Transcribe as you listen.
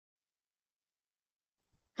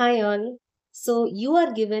Hi all. So you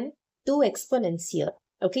are given two exponents here.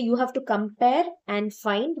 Okay, you have to compare and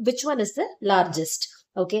find which one is the largest.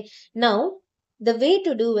 Okay, now the way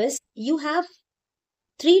to do is you have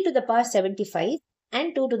 3 to the power 75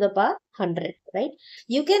 and 2 to the power 100, right?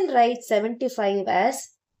 You can write 75 as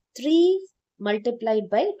 3 multiplied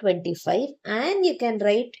by 25 and you can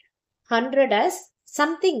write 100 as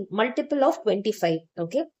something multiple of 25.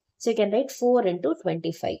 Okay, so you can write 4 into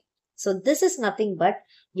 25. So this is nothing but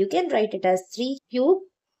you can write it as 3 cube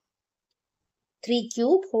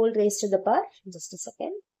whole raised to the power, just a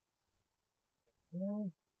second,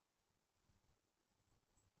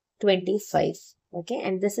 25. Okay,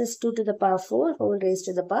 and this is 2 to the power 4 whole raised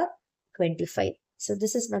to the power 25. So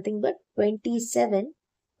this is nothing but 27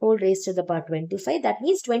 whole raised to the power 25. That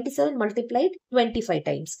means 27 multiplied 25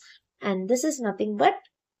 times. And this is nothing but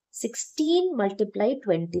 16 multiplied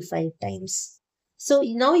 25 times. So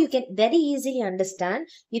now you can very easily understand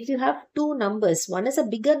if you have two numbers, one is a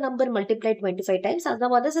bigger number multiplied 25 times, and the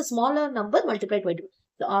other is a smaller number multiplied 25.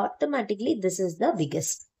 So automatically this is the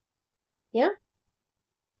biggest. Yeah.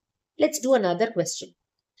 Let's do another question.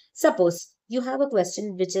 Suppose you have a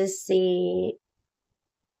question which is say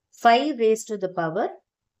 5 raised to the power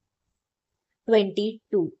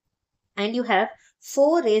 22 and you have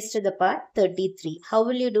 4 raised to the power 33. How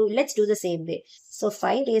will you do? Let's do the same way. So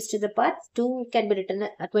 5 raised to the power 2 can be written,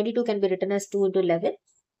 22 can be written as 2 into 11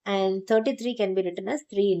 and 33 can be written as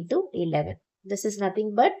 3 into 11. This is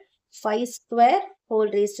nothing but 5 square whole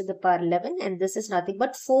raised to the power 11 and this is nothing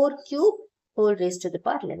but 4 cube whole raised to the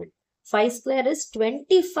power 11. 5 square is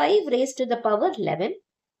 25 raised to the power 11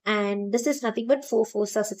 and this is nothing but 4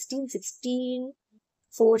 4s are 16, 16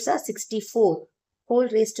 4s are 64 whole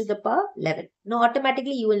raised to the power 11. Now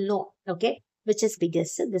automatically you will know, okay, which is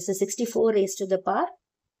biggest. So this is 64 raised to the power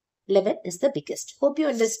 11 is the biggest. Hope you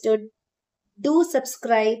understood. Do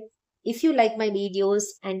subscribe if you like my videos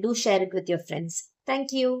and do share it with your friends.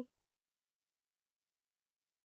 Thank you.